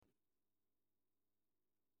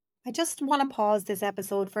I just want to pause this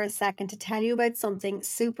episode for a second to tell you about something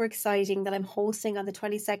super exciting that I'm hosting on the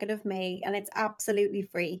 22nd of May, and it's absolutely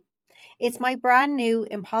free. It's my brand new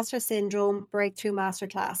Imposter Syndrome Breakthrough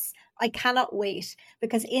Masterclass. I cannot wait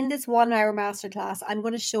because in this 1 hour masterclass, I'm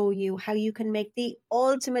going to show you how you can make the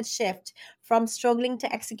ultimate shift from struggling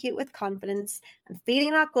to execute with confidence and feeling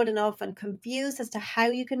not good enough and confused as to how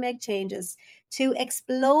you can make changes to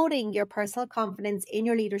exploding your personal confidence in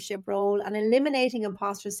your leadership role and eliminating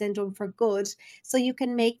imposter syndrome for good so you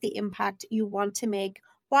can make the impact you want to make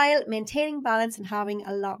while maintaining balance and having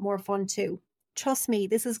a lot more fun too. Trust me,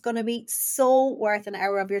 this is going to be so worth an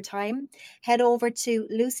hour of your time. Head over to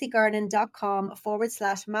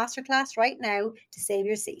lucygarnon.com/masterclass right now to save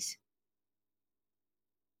your seat.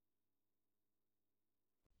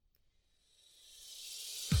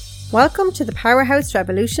 Welcome to the Powerhouse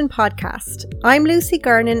Revolution podcast. I'm Lucy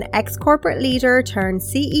Garnon, ex-corporate leader turned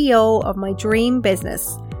CEO of my dream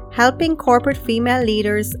business, helping corporate female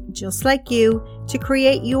leaders just like you to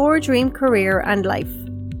create your dream career and life.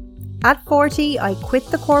 At 40, I quit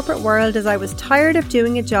the corporate world as I was tired of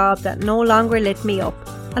doing a job that no longer lit me up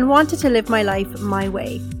and wanted to live my life my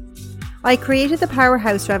way. I created the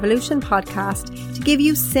Powerhouse Revolution podcast to give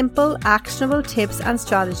you simple, actionable tips and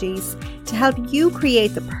strategies to help you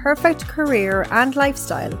create the perfect career and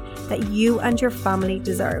lifestyle that you and your family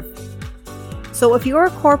deserve. So if you're a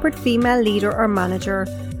corporate female leader or manager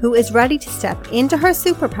who is ready to step into her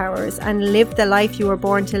superpowers and live the life you were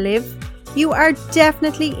born to live, you are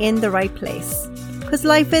definitely in the right place, because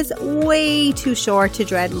life is way too short to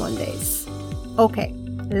dread Mondays. Okay,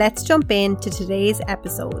 let's jump into today's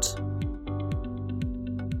episode.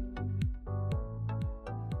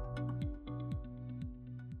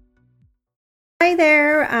 Hi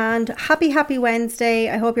there, and happy Wednesday.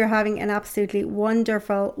 I hope you're having an absolutely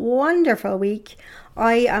wonderful week.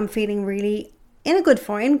 I am feeling really in good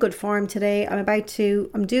form today. I'm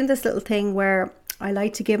doing this little thing where I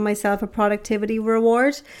like to give myself a productivity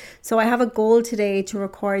reward. So I have a goal today to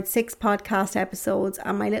record 6 podcast episodes,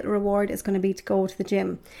 and my little reward is going to be to go to the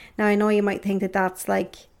gym. Now, I know you might think that that's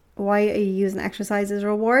like, why are you using exercise as a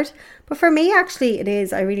reward? But for me, actually, it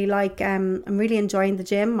is. I really I'm really enjoying the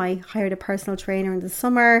gym. I hired a personal trainer in the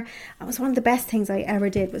summer. It was one of the best things I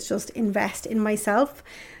ever did, was just invest in myself.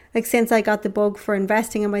 Like, since I got the bug for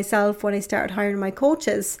investing in myself when I started hiring my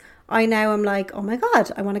coaches, I now am like, oh my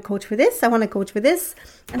God, I want to coach for this. I want to coach for this.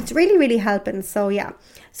 And it's really helping. So yeah.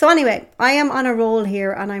 So anyway, I am on a roll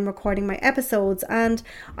here and I'm recording my episodes, and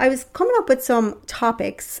I was coming up with some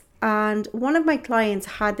topics, and one of my clients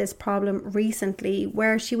had this problem recently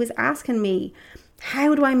where she was asking me,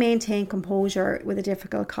 how do I maintain composure with a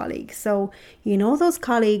difficult colleague? So, you know, those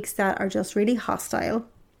colleagues that are just really hostile,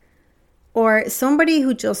 or somebody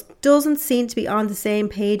who just doesn't seem to be on the same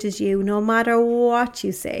page as you, no matter what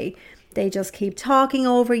you say. They just keep talking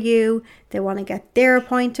over you. They want to get their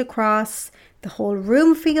point across. The whole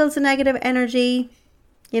room feels a negative energy.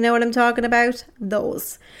 You know what I'm talking about?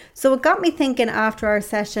 Those. So it got me thinking after our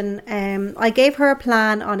session. I gave her a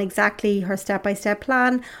plan on exactly her step-by-step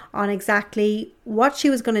plan on exactly what she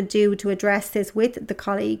was going to do to address this with the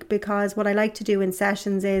colleague, because what I like to do in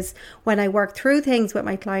sessions is when I work through things with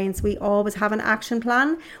my clients, we always have an action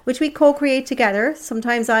plan, which we co-create together.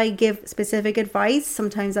 Sometimes I give specific advice.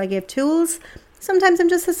 Sometimes I give tools. Sometimes I'm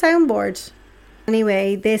just a soundboard.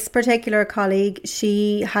 Anyway, this particular client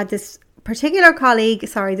had a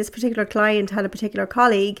particular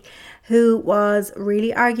colleague who was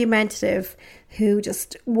really argumentative, who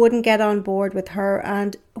just wouldn't get on board with her.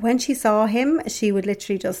 And when she saw him, she would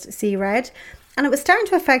literally just see red. And it was starting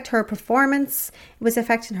to affect her performance. It was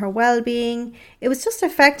affecting her well-being. It was just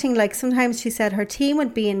affecting, like, sometimes she said her team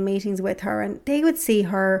would be in meetings with her and they would see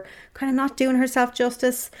her kind of not doing herself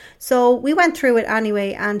justice. So we went through it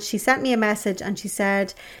anyway, and she sent me a message and she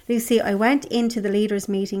said, Lucy, I went into the leaders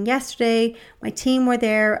meeting yesterday. My team were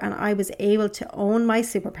there and I was able to own my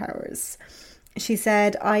superpowers. She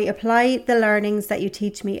said, I apply the learnings that you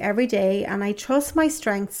teach me every day, and I trust my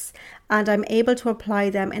strengths and I'm able to apply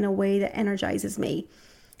them in a way that energizes me.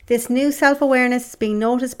 This new self-awareness is being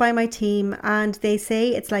noticed by my team, and they say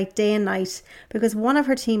it's like day and night, because one of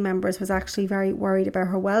her team members was actually very worried about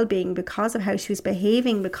her well-being because of how she was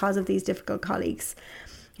behaving because of these difficult colleagues.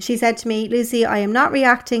 She said to me, Lucy, I am not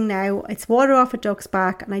reacting now. It's water off a duck's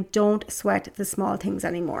back and I don't sweat the small things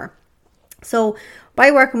anymore. So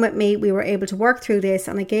by working with me, we were able to work through this,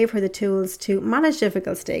 and I gave her the tools to manage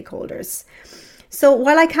difficult stakeholders. So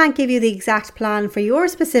while I can't give you the exact plan for your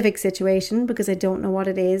specific situation, because I don't know what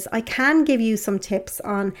it is, I can give you some tips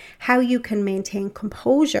on how you can maintain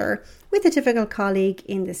composure with a difficult colleague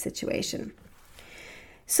in this situation.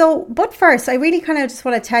 But first, I really kind of just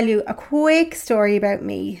want to tell you a quick story about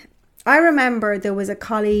me. I remember there was a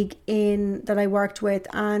colleague in that I worked with,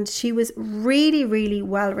 and she was really, really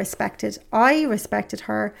well respected. I respected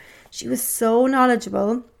her. She was so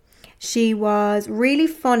knowledgeable. She was really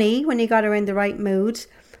funny when you got her in the right mood,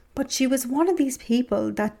 but she was one of these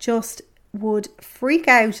people that just would freak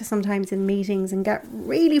out sometimes in meetings and get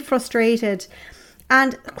really frustrated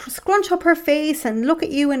and scrunch up her face and look at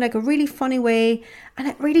you in like a really funny way. And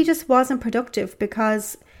it really just wasn't productive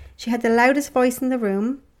because she had the loudest voice in the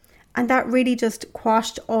room, and that really just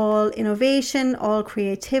quashed all innovation, all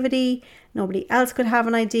creativity. Nobody else could have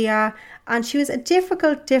an idea. And she was a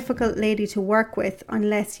difficult lady to work with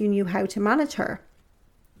unless you knew how to manage her.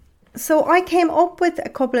 So I came up with a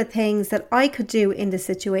couple of things that I could do in this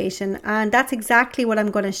situation, and that's exactly what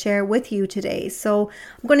I'm going to share with you today. So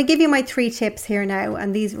I'm going to give you my 3 tips here now,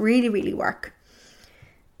 and these really, really work.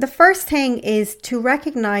 The first thing is to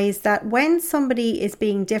recognize that when somebody is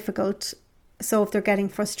being difficult, so if they're getting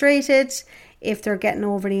frustrated, if they're getting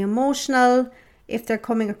overly emotional, if they're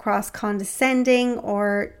coming across condescending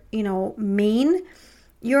or, mean,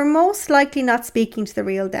 you're most likely not speaking to the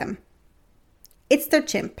real them. It's their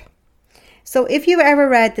chimp. So if you've ever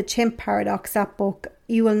read The Chimp Paradox, that book,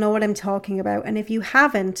 you will know what I'm talking about. And if you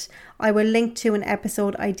haven't, I will link to an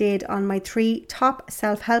episode I did on my 3 top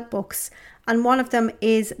self-help books. And one of them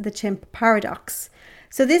is The Chimp Paradox.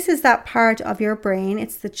 So this is that part of your brain.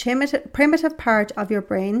 It's the primitive part of your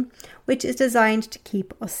brain, which is designed to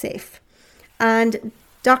keep us safe. And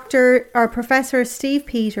Professor Steve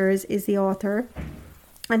Peters is the author.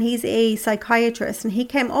 And he's a psychiatrist, and he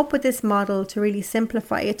came up with this model to really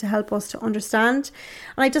simplify it to help us to understand.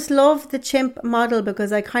 And I just love the chimp model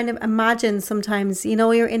because I kind of imagine sometimes,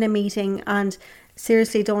 you're in a meeting and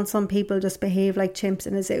seriously, don't some people just behave like chimps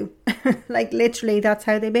in a zoo? Like literally, that's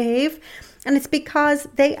how they behave. And it's because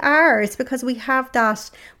they are. It's because we have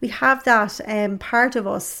that part of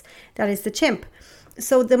us that is the chimp.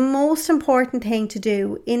 So the most important thing to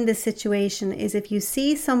do in this situation is if you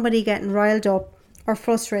see somebody getting riled up or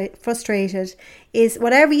frustrated, is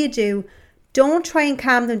whatever you do, don't try and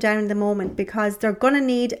calm them down in the moment because they're going to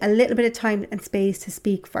need a little bit of time and space to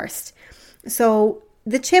speak first. So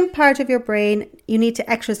the chimp part of your brain, you need to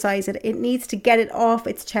exercise it. It needs to get it off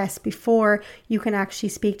its chest before you can actually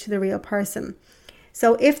speak to the real person.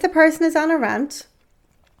 So if the person is on a rant,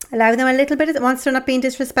 allow them a little bit, once they're not being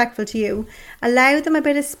disrespectful to you, allow them a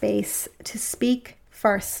bit of space to speak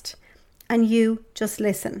first, and you just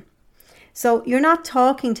listen. So you're not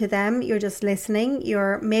talking to them, you're just listening.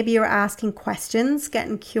 Maybe you're asking questions,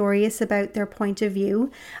 getting curious about their point of view,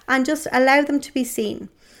 and just allow them to be seen.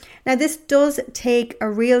 Now, this does take a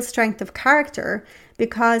real strength of character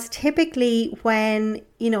because typically when,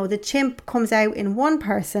 the chimp comes out in one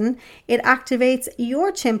person, it activates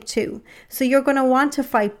your chimp too. So you're going to want to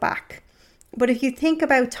fight back. But if you think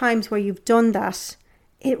about times where you've done that,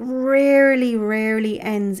 it rarely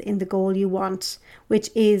ends in the goal you want,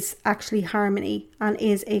 which is actually harmony and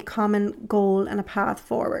is a common goal and a path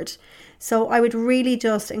forward. So I would really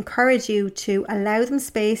just encourage you to allow them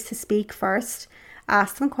space to speak first,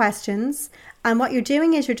 ask them questions, and what you're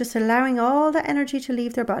doing is you're just allowing all that energy to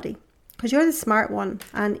leave their body because you're the smart one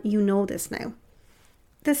and you know this now.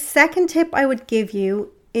 The second tip I would give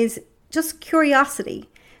you is just curiosity.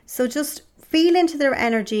 So just feel into their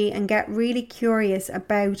energy and get really curious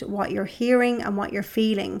about what you're hearing and what you're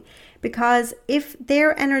feeling. Because if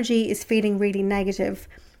their energy is feeling really negative,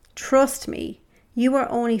 trust me, you are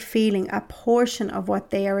only feeling a portion of what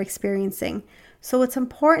they are experiencing. So it's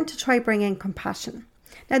important to try bring in compassion.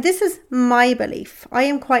 Now, this is my belief. I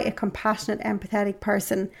am quite a compassionate, empathetic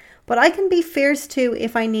person, but I can be fierce too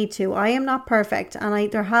if I need to. I am not perfect,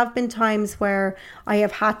 and there have been times where I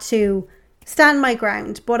have had to stand my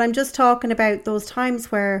ground, but I'm just talking about those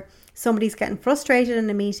times where somebody's getting frustrated in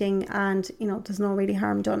a meeting and, there's no really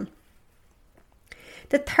harm done.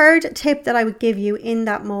 The third tip that I would give you in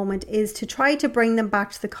that moment is to try to bring them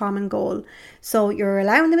back to the common goal. So you're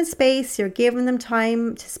allowing them a space, you're giving them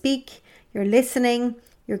time to speak, you're listening,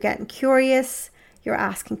 you're getting curious, you're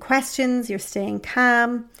asking questions, you're staying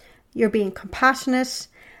calm, you're being compassionate.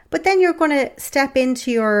 But then you're going to step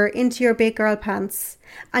into your big girl pants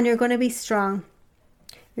and you're going to be strong.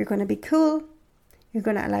 You're going to be cool. You're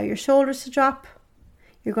going to allow your shoulders to drop.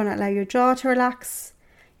 You're going to allow your jaw to relax.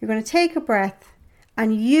 You're going to take a breath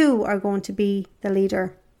and you are going to be the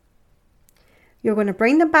leader. You're going to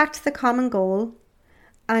bring them back to the common goal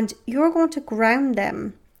and you're going to ground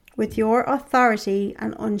them with your authority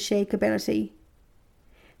and unshakability.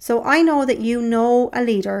 So I know that you know a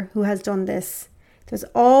leader who has done this. There's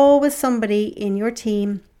always somebody in your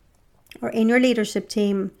team or in your leadership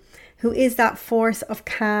team who is that force of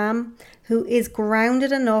calm, who is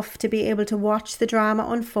grounded enough to be able to watch the drama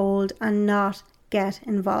unfold and not get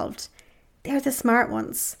involved. They're the smart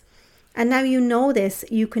ones. And now you know this,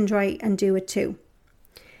 you can try and do it too.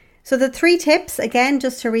 So the 3 tips, again,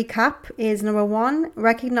 just to recap, is number 1,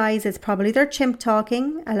 recognize it's probably their chimp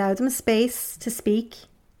talking, allow them space to speak.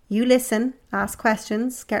 You listen, ask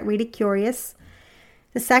questions, get really curious.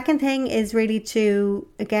 The second thing is really to,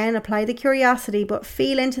 again, apply the curiosity, but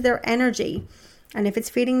feel into their energy. And if it's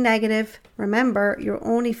feeling negative, remember, you're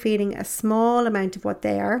only feeling a small amount of what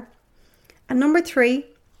they are. And number 3,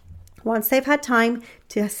 once they've had time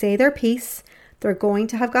to say their piece, they're going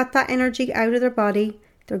to have got that energy out of their body.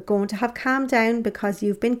 They're going to have calmed down because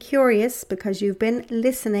you've been curious, because you've been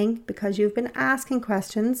listening, because you've been asking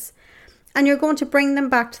questions, and you're going to bring them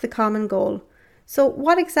back to the common goal. So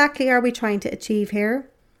what exactly are we trying to achieve here?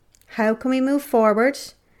 How can we move forward?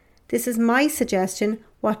 This is my suggestion.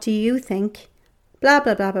 What do you think? Blah,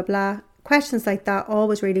 blah, blah, blah, blah. Questions like that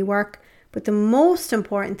always really work. But the most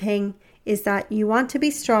important thing is that you want to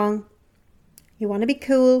be strong. You want to be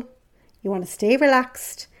cool. You want to stay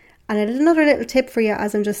relaxed. And another little tip for you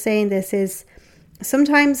as I'm just saying this is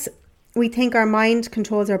sometimes we think our mind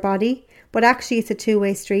controls our body, but actually it's a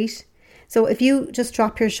two-way street. So if you just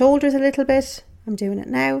drop your shoulders a little bit, I'm doing it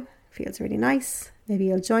now, feels really nice. Maybe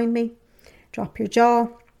you'll join me. Drop your jaw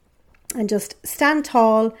and just stand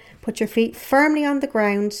tall. Put your feet firmly on the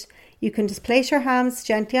ground. You can just place your hands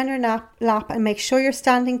gently on your lap and make sure you're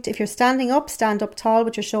standing. If you're standing up, stand up tall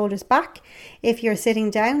with your shoulders back. If you're sitting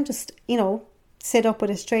down, just, sit up with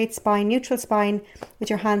a straight spine, neutral spine, with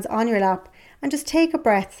your hands on your lap, and just take a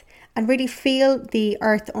breath and really feel the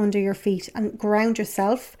earth under your feet and ground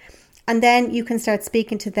yourself. And then you can start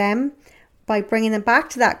speaking to them by bringing them back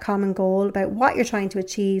to that common goal about what you're trying to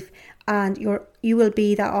achieve, and you will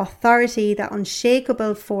be that authority, that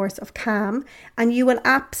unshakable force of calm, and you will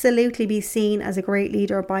absolutely be seen as a great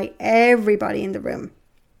leader by everybody in the room.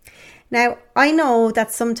 Now, I know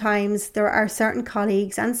that sometimes there are certain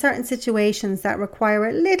colleagues and certain situations that require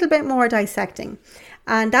a little bit more dissecting.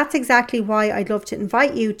 And that's exactly why I'd love to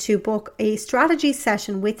invite you to book a strategy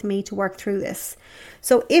session with me to work through this.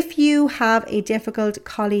 So if you have a difficult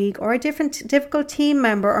colleague or a difficult team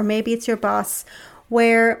member, or maybe it's your boss,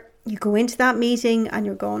 where you go into that meeting and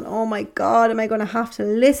you're going, oh my God, am I going to have to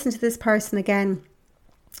listen to this person again?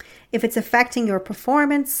 If it's affecting your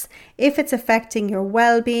performance, if it's affecting your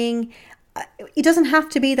well-being, it doesn't have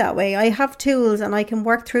to be that way. I have tools and I can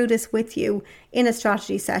work through this with you in a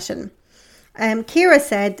strategy session. Kira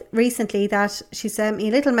said recently that she sent me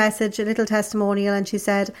a little message, a little testimonial, and she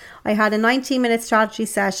said, I had a 90-minute strategy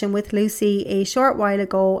session with Lucy a short while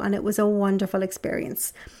ago and it was a wonderful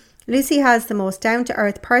experience. Lucy has the most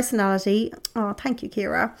down-to-earth personality, oh thank you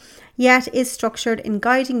Kira, yet is structured in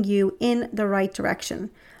guiding you in the right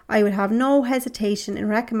direction. I would have no hesitation in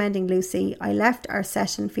recommending Lucy. I left our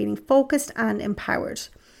session feeling focused and empowered.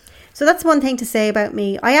 So that's one thing to say about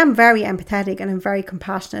me. I am very empathetic and I'm very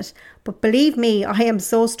compassionate, but believe me, I am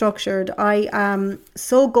so structured. I am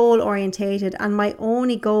so goal orientated, and my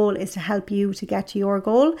only goal is to help you to get to your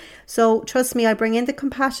goal. So trust me, I bring in the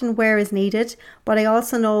compassion where is needed, but I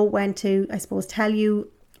also know when to, I suppose, tell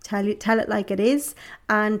it like it is,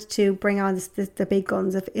 and to bring on the big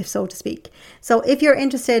guns, if so to speak. So if you're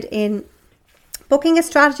interested in booking a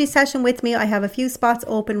strategy session with me, I have a few spots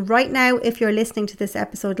open right now if you're listening to this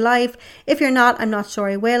episode live. If you're not, I'm not sure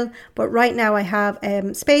I will, but right now I have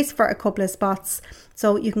space for a couple of spots.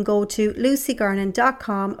 So you can go to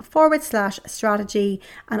lucygurnan.com/strategy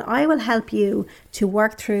and I will help you to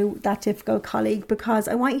work through that difficult colleague, because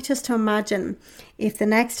I want you just to imagine if the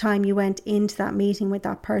next time you went into that meeting with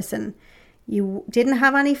that person, you didn't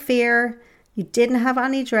have any fear, you didn't have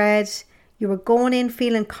any dread, you were going in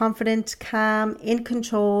feeling confident, calm, in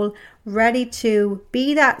control, ready to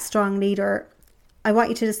be that strong leader. I want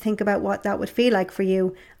you to just think about what that would feel like for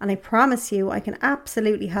you. And I promise you, I can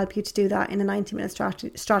absolutely help you to do that in a 90-minute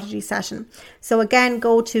strategy session. So again,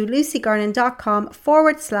 go to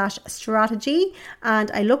lucygurnan.com/strategy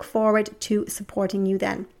and I look forward to supporting you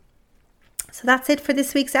then. So that's it for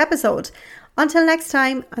this week's episode. Until next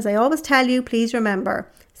time, as I always tell you, please remember,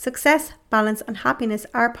 success, balance and happiness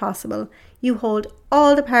are possible. You hold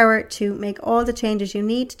all the power to make all the changes you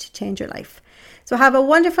need to change your life. So have a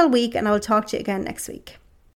wonderful week and I will talk to you again next week.